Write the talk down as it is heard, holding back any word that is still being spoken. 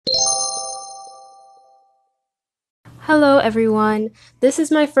Hello, everyone. This is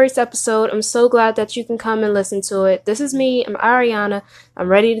my first episode. I'm so glad that you can come and listen to it. This is me. I'm Ariana. I'm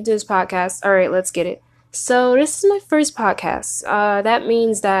ready to do this podcast. All right, let's get it. So, this is my first podcast. That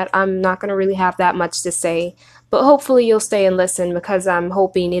means that I'm not going to really have that much to say, but hopefully, you'll stay and listen because I'm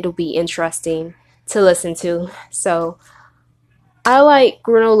hoping it'll be interesting to listen to. So, I like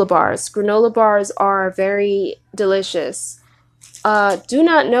granola bars. Granola bars are very delicious. Do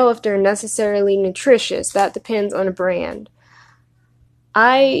not know if they're necessarily nutritious. That depends on the brand.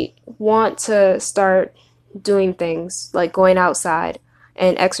 I want to start doing things like going outside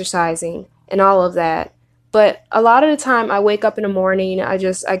and exercising and all of that. But a lot of the time I wake up in the morning, I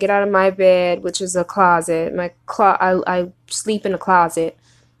get out of my bed, which is a closet. I sleep in a closet.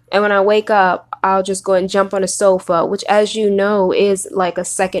 And when I wake up, I'll just go and jump on a sofa, which as you know is like a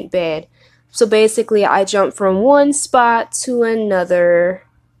second bed. So basically I jump from one spot to another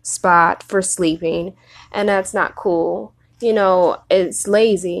spot for sleeping, and that's not cool. It's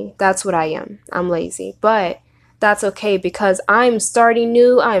lazy. That's what I am. I'm lazy. But that's okay because I'm starting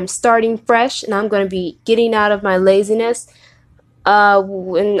new, I'm starting fresh, and I'm going to be getting out of my laziness.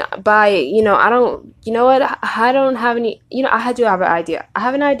 And by, I don't, you know what? I don't have any, I do have an idea. I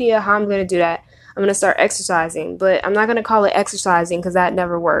have an idea how I'm going to do that. I'm going to start exercising, but I'm not going to call it exercising because that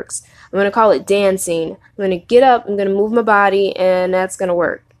never works. I'm going to call it dancing. I'm going to get up, I'm going to move my body, and that's going to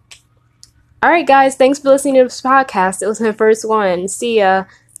work. All right, guys, thanks for listening to this podcast. It was my first one. See ya.